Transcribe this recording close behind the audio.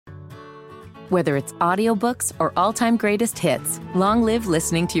Whether it's audiobooks or all-time greatest hits, long live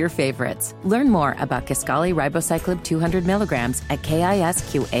listening to your favorites. Learn more about Kisqali Ribociclib 200 milligrams at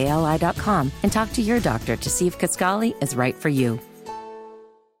KISQALI.com and talk to your doctor to see if Kisqali is right for you.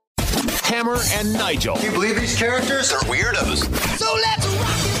 Hammer and Nigel. Do you believe these characters are weirdos? So let's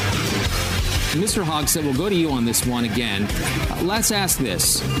rock! Mr. Hogsett, we'll go to you on this one again. Let's ask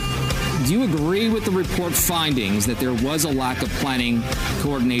this. Do you agree with the report findings that there was a lack of planning,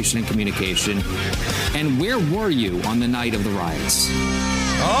 coordination, and communication? And where were you on the night of the riots?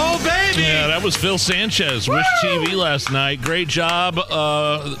 Oh, baby! Yeah, that was Phil Sanchez, Wish TV last night. Great job.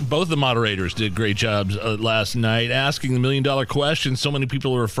 Both the moderators did great jobs last night asking the million-dollar question. So many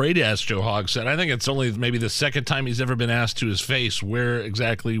people are afraid to ask Joe Hogsett. I think it's only maybe the second time he's ever been asked to his face, where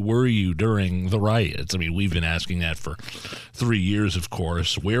exactly were you during the riots? I mean, we've been asking that for 3 years, of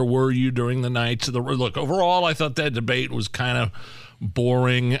course. Where were you during the nights of the... Look, overall, I thought that debate was kind of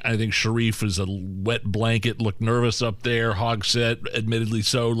boring. I think Sharif is a wet blanket, looked nervous up there. Hogsett, admittedly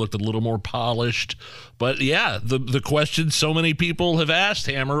so, looked a little more polished. But yeah, the question so many people have asked,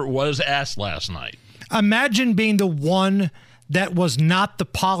 Hammer, was asked last night. Imagine being the one that was not the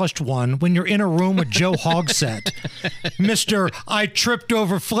polished one when you're in a room with Joe Hogsett. Mr. I tripped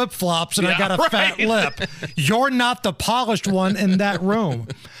over flip-flops and I got a fat lip. You're not the polished one in that room.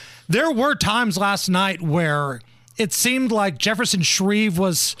 There were times last night where it seemed like Jefferson Shreve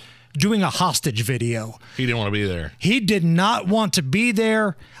was doing a hostage video. He didn't want to be there. He did not want to be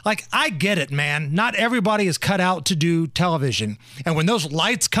there. Like, I get it, man. Not everybody is cut out to do television. And when those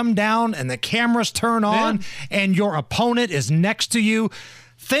lights come down and the cameras turn on and your opponent is next to you,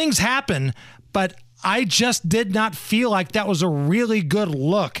 things happen. But I just did not feel like that was a really good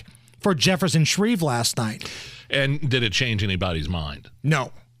look for Jefferson Shreve last night. And did it change anybody's mind?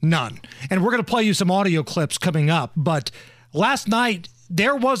 No. None. And we're going to play you some audio clips coming up. But last night,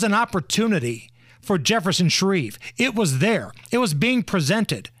 there was an opportunity for Jefferson Shreve. It was there. It was being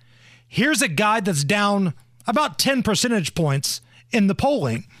presented. Here's a guy that's down about 10 percentage points in the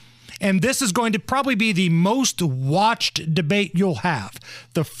polling. And this is going to probably be the most watched debate you'll have.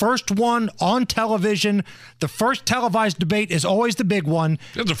 The first one on television. The first televised debate is always the big one.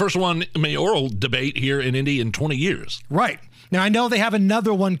 It's the first one mayoral debate here in Indy in 20 years. Right. Now, I know they have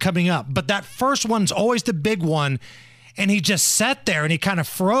another one coming up, but that first one's always the big one. And he just sat there and he kind of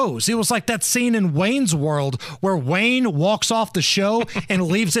froze. It was like that scene in Wayne's World where Wayne walks off the show and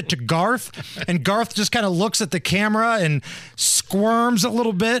leaves it to Garth. And Garth just kind of looks at the camera and squirms a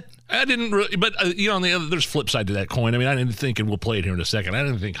little bit. I didn't really, but on the other, there's flip side to that coin. I mean, I didn't think, and we'll play it here in a second, I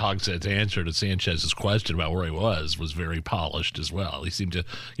didn't think Hogsett's answer to Sanchez's question about where he was very polished as well. He seemed to,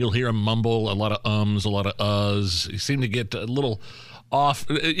 you'll hear him mumble a lot of ums, a lot of uhs. He seemed to get a little off.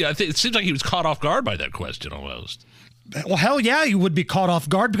 Yeah, I think it seems like he was caught off guard by that question almost. Well, hell yeah, you would be caught off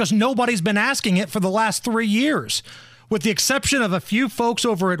guard because nobody's been asking it for the last 3 years, with the exception of a few folks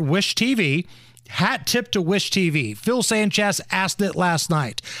over at Wish TV. Hat tip to Wish TV. Phil Sanchez asked it last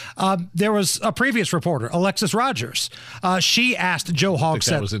night. There was a previous reporter, Alexis Rogers. She asked Joe Hogsett.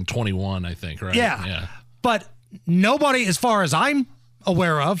 That was in 21, I think, right? Yeah. But nobody, as far as I'm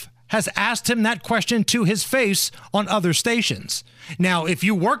aware of, has asked him that question to his face on other stations. Now, if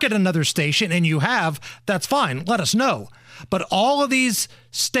you work at another station and you have, that's fine. Let us know. But all of these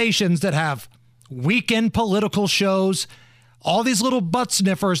stations that have weekend political shows, all these little butt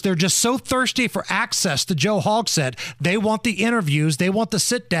sniffers, they're just so thirsty for access to Joe Hogsett. They want the interviews. They want the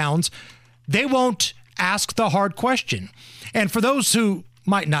sit-downs. They won't ask the hard question. And for those who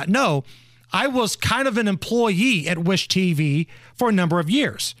might not know, I was kind of an employee at Wish TV for a number of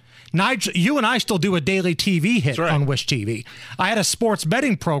years. Nigel, you and I still do a daily TV hit on Wish TV. I had a sports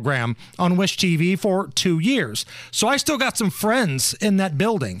betting program on Wish TV for 2 years. So I still got some friends in that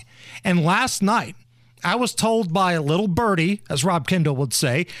building. And last night, I was told by a little birdie, as Rob Kendall would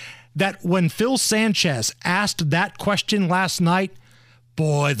say, that when Phil Sanchez asked that question last night,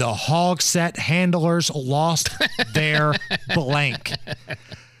 boy, the Hogsett handlers lost their blank.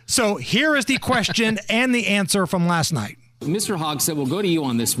 So here is the question and the answer from last night. Mr. Hogsett, we'll go to you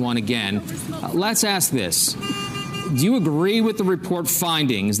on this one again. Let's ask this. Do you agree with the report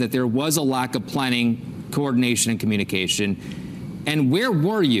findings that there was a lack of planning, coordination, and communication? And where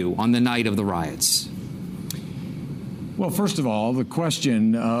were you on the night of the riots? Well, first of all, the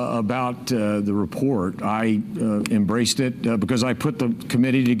question about the report, I embraced it because I put the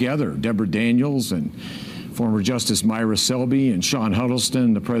committee together. Deborah Daniels and former Justice Myra Selby and Sean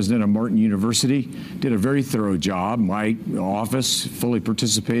Huddleston, the president of Martin University, did a very thorough job. My office fully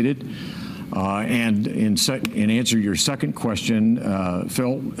participated. And in answer to your second question,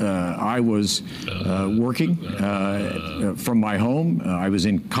 Phil, I was working from my home. I was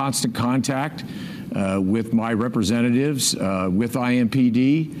in constant contact with my representatives, with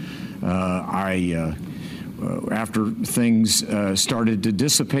IMPD. After things started to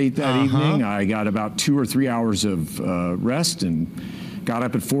dissipate that evening, I got about 2 or 3 hours of rest and got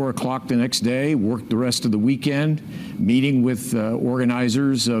up at 4 o'clock the next day, worked the rest of the weekend, meeting with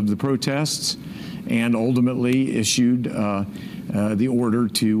organizers of the protests, and ultimately issued the order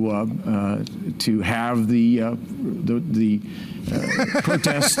to have the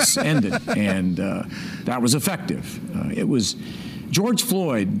protests ended, and that was effective. It was George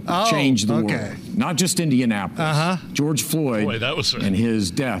Floyd changed the world, not just Indianapolis. George Floyd and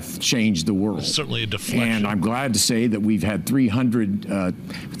his death changed the world. Certainly a deflection. And I'm glad to say that we've had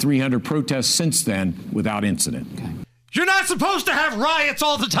 300 protests since then without incident. You're not supposed to have riots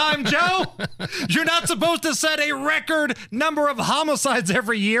all the time, Joe. You're not supposed to set a record number of homicides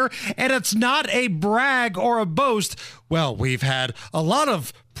every year, and it's not a brag or a boast. Well, we've had a lot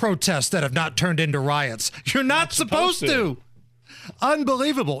of protests that have not turned into riots. You're not supposed to.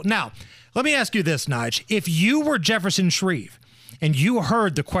 Unbelievable. Now, let me ask you this, Nige. If you were Jefferson Shreve and you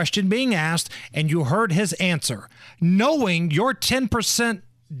heard the question being asked and you heard his answer, knowing you're 10%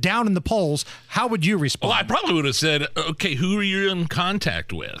 down in the polls, how would you respond? Well, I probably would have said, okay, who are you in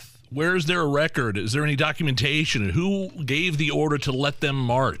contact with? Where is there a record? Is there any documentation? Who gave the order to let them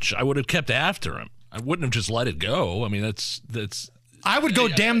march? I would have kept after him. I wouldn't have just let it go. I mean, that's. I would go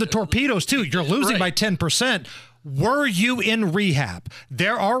damn the torpedoes, too. You're losing by 10%. Were you in rehab?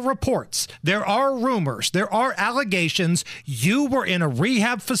 There are reports, there are rumors, there are allegations you were in a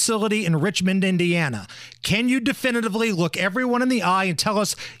rehab facility in Richmond, Indiana. Can you definitively look everyone in the eye and tell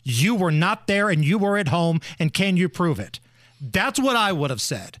us you were not there and you were at home, and can you prove it? That's what I would have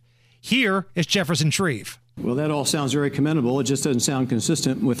said. Here is Jefferson Shreve. Well, that all sounds very commendable. It just doesn't sound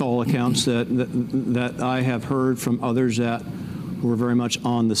consistent with all accounts that I have heard from others that were very much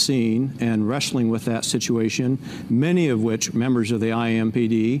on the scene and wrestling with that situation, many of which members of the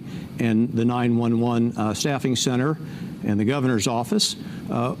IMPD and the 911 staffing center and the governor's office.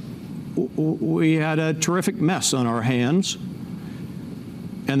 We had a terrific mess on our hands,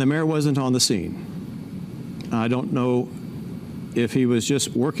 and the mayor wasn't on the scene. I don't know if he was just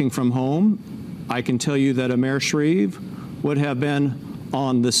working from home. I can tell you that a Mayor Shreve would have been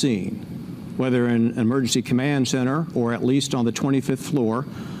on the scene, whether in an emergency command center or at least on the 25th floor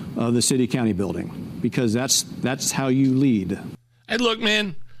of the city-county building, because that's how you lead. Hey, look,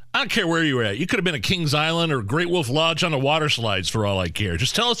 man, I don't care where you were at. You could have been at Kings Island or Great Wolf Lodge on the water slides for all I care.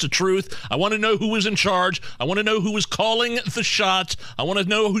 Just tell us the truth. I want to know who was in charge. I want to know who was calling the shots. I want to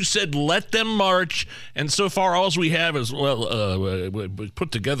know who said, let them march. And so far, all we have is, we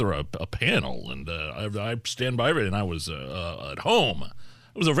put together a panel, and I stand by everything. I was at home.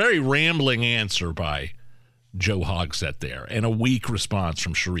 It was a very rambling answer by Joe Hogsett there, and a weak response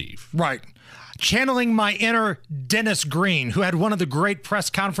from Shreve. Right. Channeling my inner Dennis Green, who had one of the great press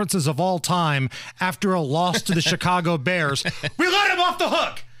conferences of all time after a loss to the Chicago Bears. We let them off the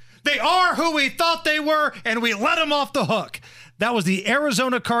hook. They are who we thought they were, and we let them off the hook. That was the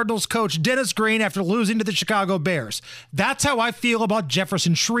Arizona Cardinals coach Dennis Green after losing to the Chicago Bears. That's how I feel about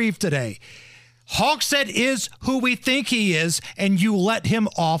Jefferson Shreve today. Hogsett is who we think he is, and you let him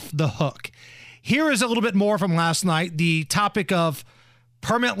off the hook. Here is a little bit more from last night. The topic of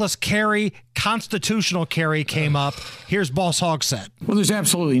permitless carry, constitutional carry came up. Here's Boss Hogsett. Well, there's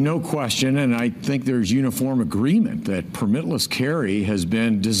absolutely no question, and I think there's uniform agreement that permitless carry has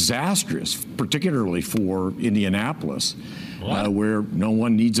been disastrous, particularly for Indianapolis, where no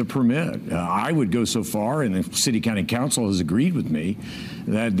one needs a permit. I would go so far, and the City County Council has agreed with me,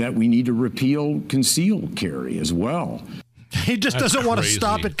 that we need to repeal concealed carry as well. He just doesn't want to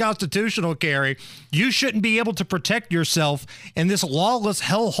stop at constitutional carry. You shouldn't be able to protect yourself in this lawless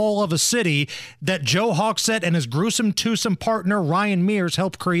hellhole of a city that Joe Hogsett and his gruesome twosome partner Ryan Mears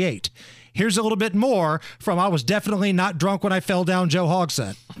helped create. Here's a little bit more from I was definitely not drunk when I fell down, Joe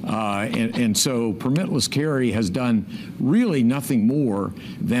Hogsett. And so permitless carry has done really nothing more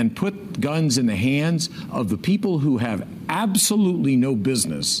than put guns in the hands of the people who have absolutely no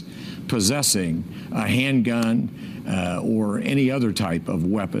business possessing a handgun or any other type of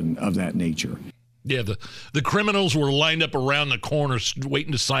weapon of that nature. Yeah, the criminals were lined up around the corner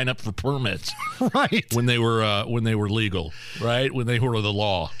waiting to sign up for permits. Right. When they were legal, right? When they were the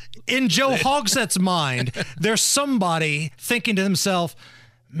law. In Joe Hogsett's mind, there's somebody thinking to himself,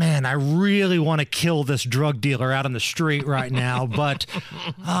 man, I really want to kill this drug dealer out on the street right now, but,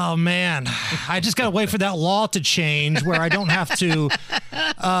 oh, man, I just got to wait for that law to change where I don't have to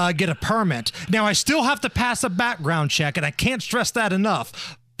get a permit. Now, I still have to pass a background check, and I can't stress that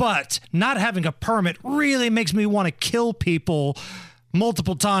enough, but not having a permit really makes me want to kill people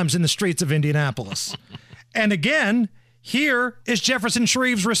multiple times in the streets of Indianapolis. And again, here is Jefferson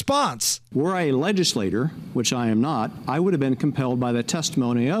Shreve's response. Were I a legislator, which I am not, I would have been compelled by the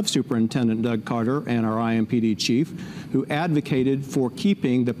testimony of Superintendent Doug Carter and our IMPD chief, who advocated for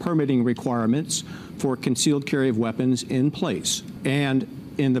keeping the permitting requirements for concealed carry of weapons in place. And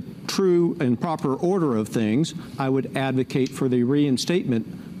in the true and proper order of things, I would advocate for the reinstatement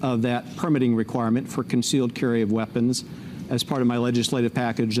of that permitting requirement for concealed carry of weapons as part of my legislative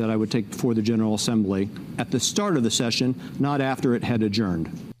package that I would take before the General Assembly at the start of the session, not after it had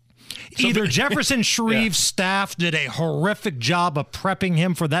adjourned. Either Jefferson Shreve's staff did a horrific job of prepping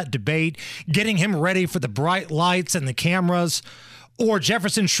him for that debate, getting him ready for the bright lights and the cameras, or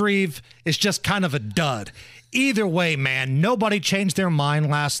Jefferson Shreve is just kind of a dud. Either way, man, nobody changed their mind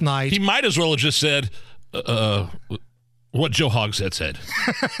last night. He might as well have just said, what Joe Hogsett said.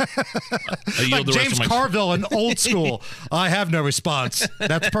 Like James Carville in Old School. I have no response.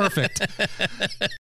 That's perfect.